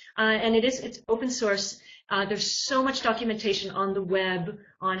platforms, and it's open source. There's so much documentation on the web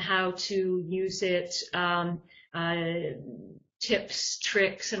on how to use it, tips,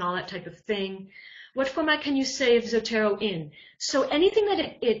 tricks, and all that type of thing. What format can you save Zotero in? So anything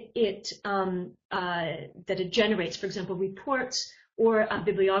that it generates, for example, reports or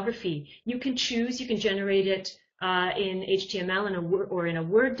bibliography, you can choose. You can generate it in HTML or in a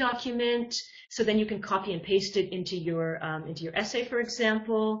Word document. So then you can copy and paste it into your essay, for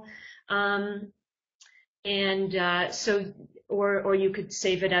example. Or you could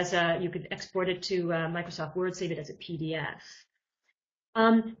save it as you could export it to Microsoft Word, save it as a PDF.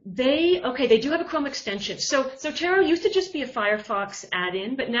 They do have a Chrome extension. So Zotero used to just be a Firefox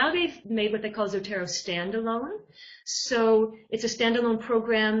add-in, but now they've made what they call Zotero Standalone. So it's a standalone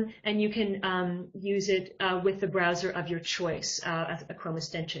program, and you can use it with the browser of your choice, a Chrome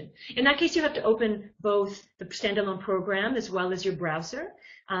extension. In that case, you have to open both the standalone program as well as your browser,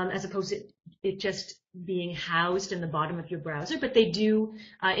 as opposed to it just being housed in the bottom of your browser. But they do,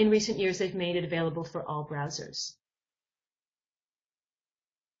 in recent years, they've made it available for all browsers.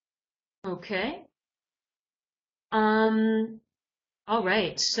 Okay. All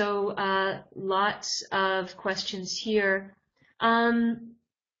right. So lots of questions here.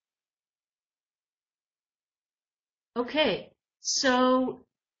 Okay. So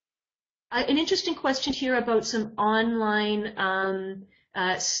an interesting question here about some online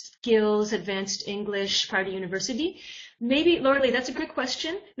skills, advanced English prior to university. Maybe, Laura Lee, that's a good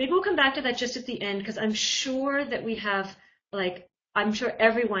question. Maybe we'll come back to that just at the end, because I'm sure that we have, like, I'm sure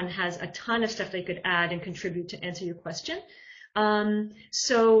everyone has a ton of stuff they could add and contribute to answer your question. I'm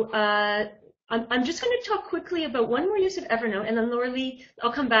just going to talk quickly about one more use of Evernote, and then Laura Lee,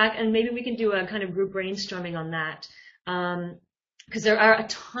 I'll come back and maybe we can do a kind of group brainstorming on that, because there are a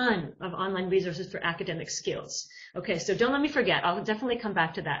ton of online resources for academic skills. Okay, so don't let me forget. I'll definitely come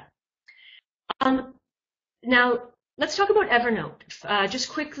back to that. Now, let's talk about Evernote, just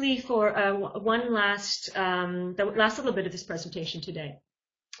quickly for one last, the last little bit of this presentation today.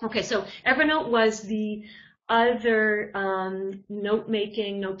 Okay, so Evernote was the other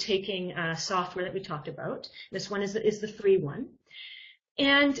note-making, note-taking software that we talked about. This one is the free one.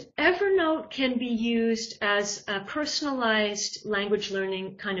 And Evernote can be used as a personalized language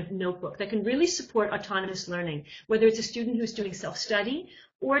learning kind of notebook that can really support autonomous learning, whether it's a student who's doing self-study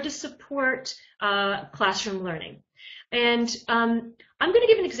or to support classroom learning. And I'm going to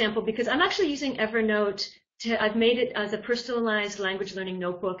give an example because I'm actually using Evernote. I've made it as a personalized language learning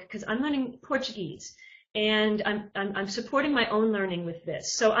notebook because I'm learning Portuguese, and I'm supporting my own learning with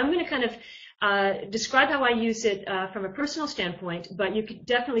this. So I'm going to kind of describe how I use it from a personal standpoint, but you could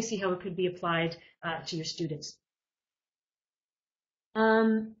definitely see how it could be applied to your students.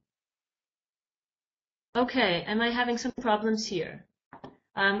 Okay, am I having some problems here?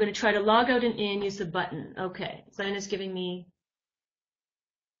 I'm going to try to log out and in, use the button. Okay, Glenn is giving me...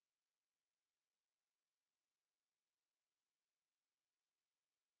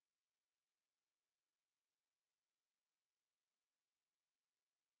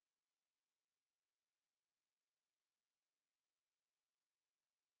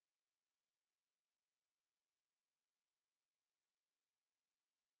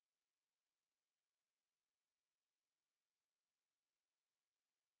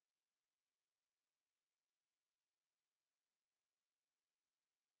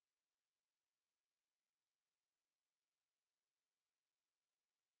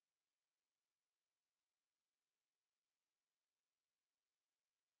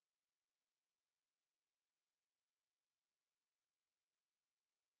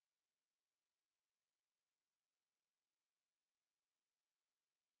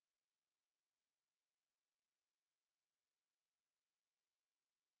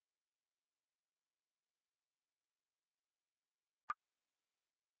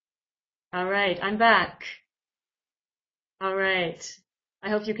 All right, I'm back. All right. I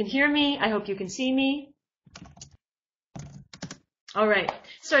hope you can hear me. I hope you can see me. All right.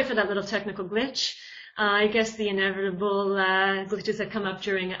 Sorry for that little technical glitch. I guess the inevitable glitches that come up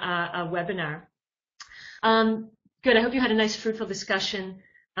during a webinar. Good. I hope you had a nice, fruitful discussion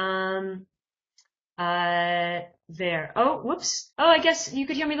there. Oh, whoops. Oh, I guess you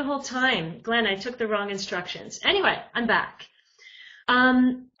could hear me the whole time. Glenn, I took the wrong instructions. Anyway, I'm back.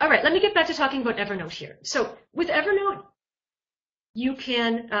 All right, let me get back to talking about Evernote here. So with Evernote, you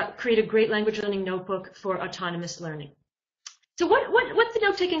can create a great language learning notebook for autonomous learning. So what the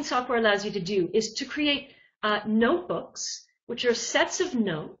note-taking software allows you to do is to create notebooks, which are sets of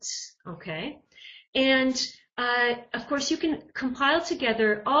notes, okay? And of course, you can compile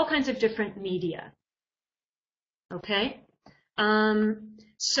together all kinds of different media, okay?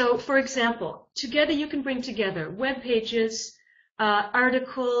 So for example, together you can bring together web pages,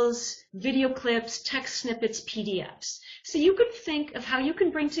 articles, video clips, text snippets, PDFs. So you could think of how you can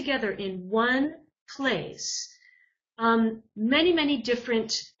bring together in one place many, many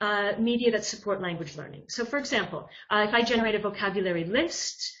different media that support language learning. So for example, if I generate a vocabulary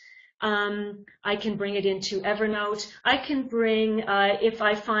list, I can bring it into Evernote. I can bring, if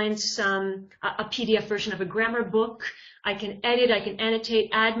I find a PDF version of a grammar book, I can edit, I can annotate,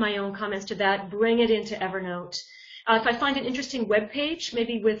 add my own comments to that, bring it into Evernote. If I find an interesting web page,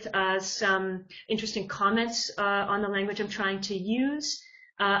 maybe with some interesting comments on the language I'm trying to use,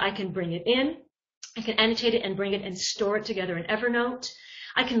 I can bring it in. I can annotate it and bring it and store it together in Evernote.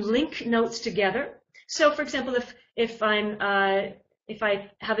 I can link notes together. So, for example, if I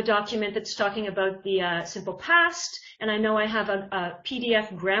have a document that's talking about the simple past, and I know I have a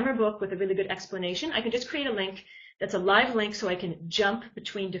PDF grammar book with a really good explanation, I can just create a link that's a live link so I can jump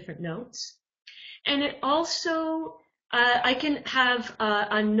between different notes. And it also, I can have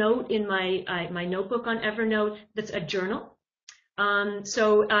a note in my notebook on Evernote that's a journal.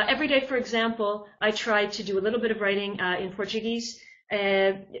 So every day, for example, I try to do a little bit of writing in Portuguese.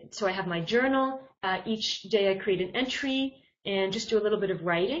 So I have my journal. Each day I create an entry and just do a little bit of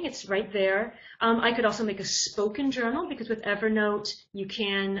writing. It's right there. I could also make a spoken journal because with Evernote you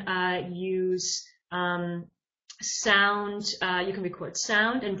can use sound, you can record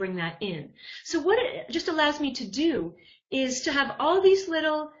sound and bring that in. So what it just allows me to do is to have all these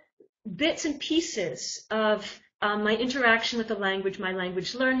little bits and pieces of my interaction with the language, my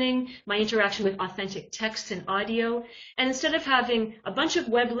language learning, my interaction with authentic text and audio. And instead of having a bunch of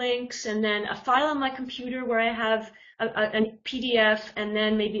web links and then a file on my computer where I have a PDF and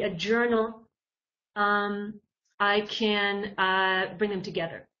then maybe a journal, I can bring them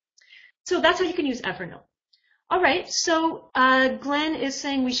together. So that's how you can use Evernote. All right, so Glenn is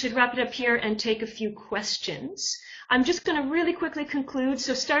saying we should wrap it up here and take a few questions. I'm just going to really quickly conclude,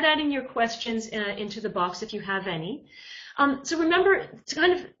 so start adding your questions into the box if you have any. So remember, it's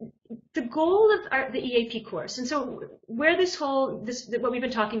kind of the goal of the EAP course, and so where what we've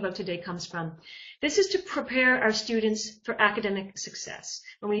been talking about today comes from, this is to prepare our students for academic success.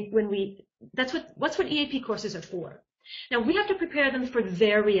 That's what EAP courses are for. Now we have to prepare them for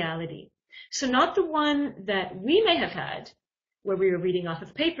their reality. So not the one that we may have had, where we were reading off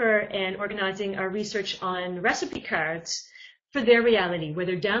of paper and organizing our research on recipe cards, for their reality, where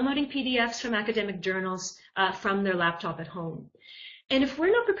they're downloading PDFs from academic journals from their laptop at home. And if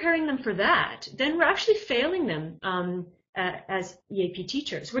we're not preparing them for that, then we're actually failing them as EAP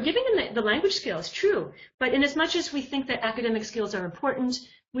teachers. We're giving them the language skills, true, but in as much as we think that academic skills are important,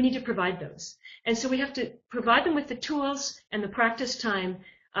 we need to provide those. And so we have to provide them with the tools and the practice time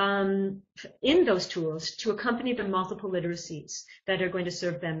in those tools to accompany the multiple literacies that are going to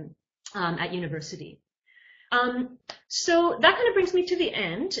serve them at university. So that kind of brings me to the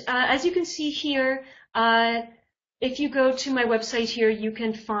end. As you can see here, if you go to my website here, you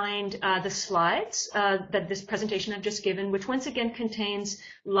can find the slides that this presentation I've just given, which once again contains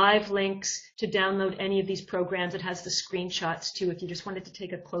live links to download any of these programs. It has the screenshots too, if you just wanted to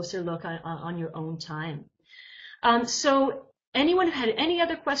take a closer look on your own time. So anyone who had any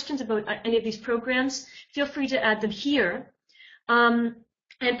other questions about any of these programs, feel free to add them here.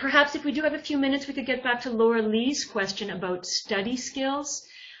 And perhaps if we do have a few minutes, we could get back to Laura Lee's question about study skills.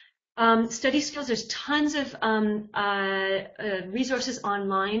 Study skills, there's tons of resources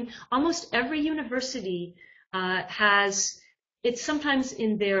online. Almost every university it's sometimes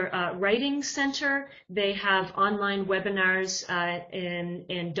in their writing center, they have online webinars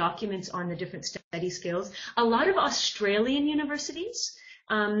and documents on the different study skills. A lot of Australian universities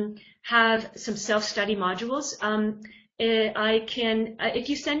have some self-study modules. If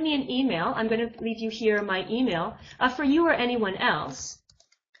you send me an email, I'm going to leave you here my email, for you or anyone else.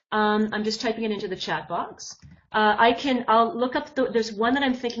 I'm just typing it into the chat box. I'll look up, there's one that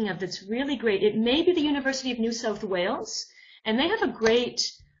I'm thinking of that's really great. It may be the University of New South Wales, and they have a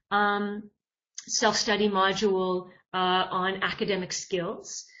great self-study module on academic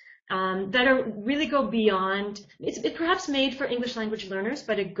skills that really go beyond, it's perhaps made for English language learners,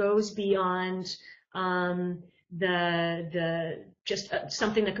 but it goes beyond just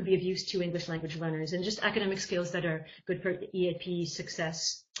something that could be of use to English language learners, and just academic skills that are good for EAP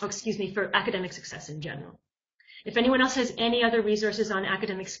success, for academic success in general. If anyone else has any other resources on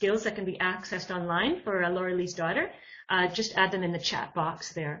academic skills that can be accessed online for Laura Lee's daughter, just add them in the chat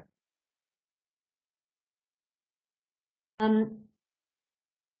box there.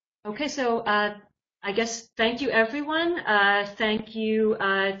 Okay, so I guess thank you everyone. Thank you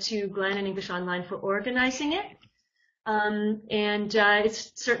to Glenn and English Online for organizing it.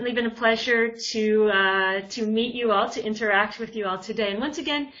 It's certainly been a pleasure to meet you all, to interact with you all today. And once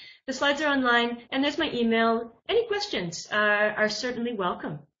again, the slides are online, and there's my email. Any questions are certainly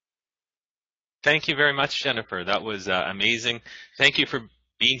welcome. Thank you very much, Jennifer. That was amazing. Thank you for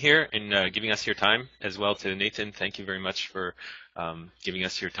being here and giving us your time, as well to Nathan. Thank you very much for giving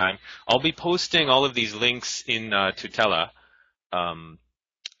us your time. I'll be posting all of these links in Tutela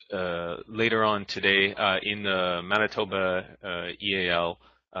later on today in the Manitoba EAL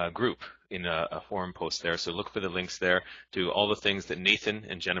group, in a forum post there. So look for the links there to all the things that Nathan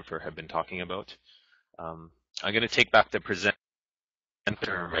and Jennifer have been talking about. I'm going to take back the presenter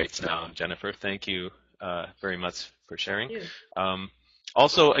rights now, Jennifer. Thank you very much for sharing.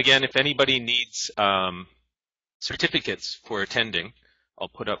 Also, again, if anybody needs certificates for attending, I'll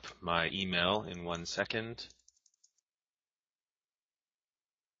put up my email in 1 second.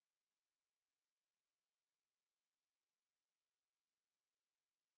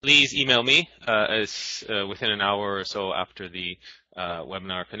 Please email me within an hour or so after the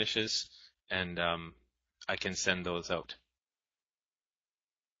webinar finishes, and I can send those out.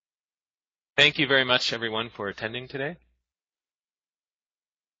 Thank you very much, everyone, for attending today.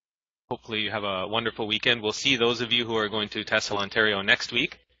 Hopefully you have a wonderful weekend. We'll see those of you who are going to TESOL Ontario next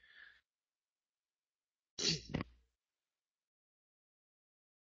week.